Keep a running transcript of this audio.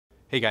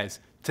Hey guys,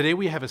 today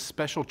we have a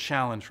special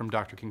challenge from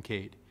Dr.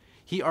 Kincaid.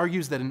 He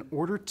argues that in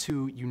order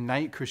to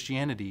unite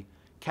Christianity,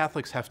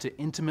 Catholics have to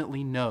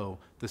intimately know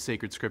the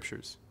sacred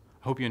scriptures.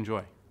 I hope you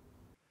enjoy.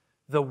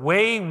 The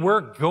way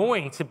we're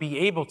going to be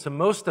able to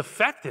most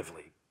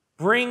effectively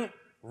bring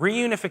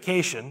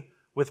reunification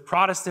with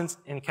Protestants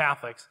and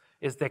Catholics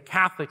is that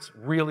Catholics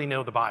really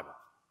know the Bible.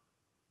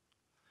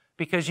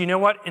 Because you know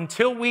what?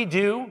 Until we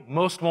do,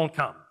 most won't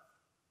come.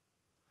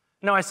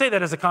 Now, I say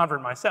that as a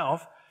convert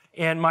myself,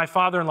 and my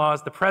father-in-law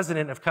is the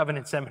president of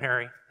Covenant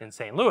Seminary in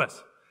St.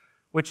 Louis,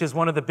 which is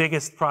one of the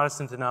biggest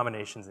Protestant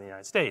denominations in the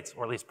United States,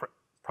 or at least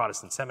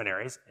Protestant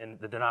seminaries, and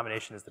the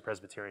denomination is the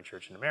Presbyterian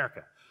Church in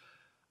America.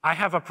 I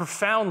have a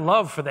profound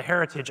love for the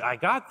heritage I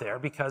got there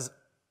because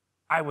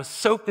I was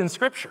soaked in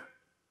Scripture.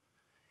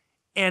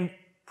 And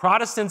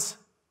Protestants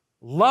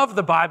love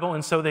the Bible,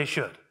 and so they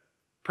should.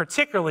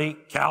 Particularly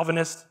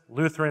Calvinists,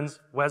 Lutherans,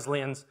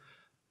 Wesleyans.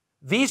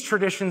 These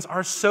traditions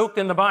are soaked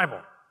in the Bible.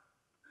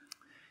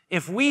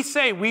 If we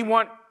say we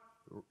want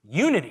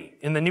unity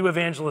in the new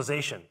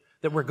evangelization,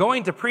 that we're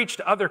going to preach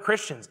to other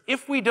Christians,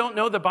 if we don't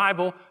know the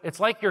Bible, it's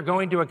like you're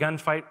going to a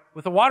gunfight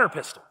with a water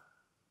pistol.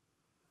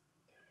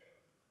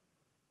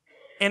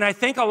 And I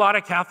think a lot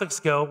of Catholics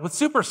go with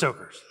super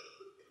soakers.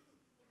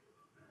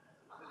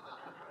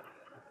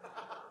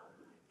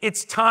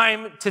 It's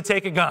time to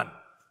take a gun,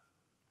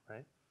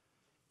 right?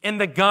 And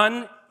the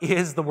gun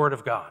is the Word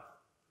of God.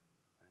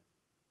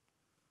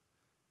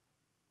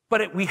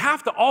 But we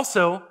have to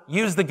also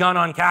use the gun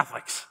on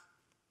Catholics.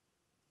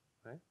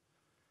 Right?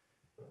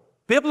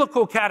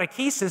 Biblical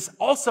catechesis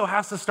also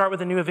has to start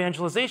with a new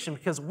evangelization,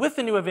 because with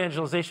the new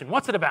evangelization,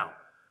 what's it about?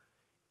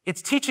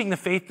 It's teaching the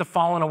faith to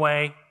fallen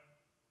away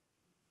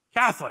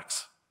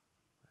Catholics.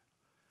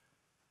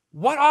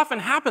 What often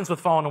happens with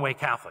fallen away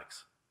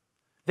Catholics?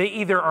 They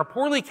either are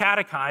poorly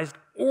catechized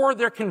or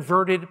they're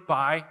converted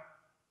by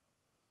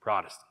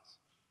Protestants.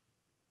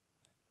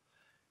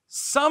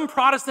 Some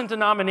Protestant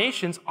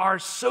denominations are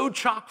so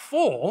chock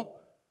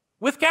full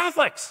with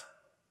Catholics.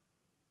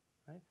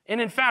 And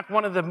in fact,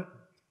 one of the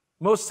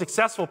most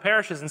successful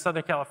parishes in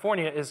Southern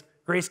California is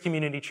Grace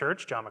Community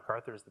Church. John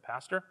MacArthur is the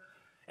pastor.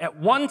 At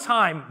one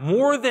time,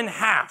 more than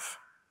half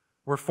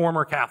were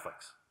former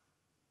Catholics.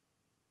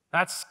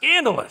 That's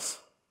scandalous.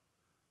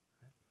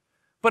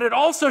 But it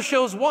also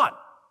shows what?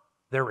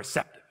 They're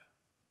receptive.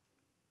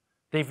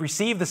 They've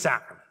received the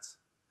sacraments.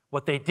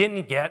 What they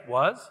didn't get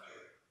was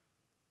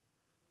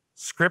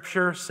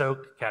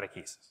Scripture-soaked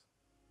catechesis.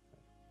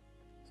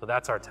 So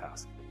that's our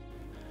task.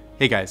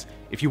 Hey guys,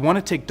 if you want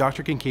to take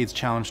Dr. Kincaid's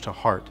challenge to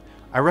heart,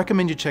 I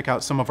recommend you check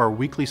out some of our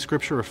weekly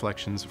scripture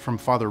reflections from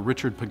Father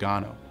Richard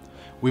Pagano.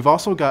 We've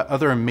also got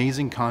other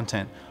amazing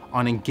content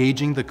on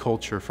engaging the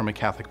culture from a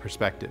Catholic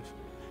perspective.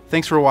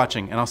 Thanks for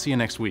watching, and I'll see you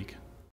next week.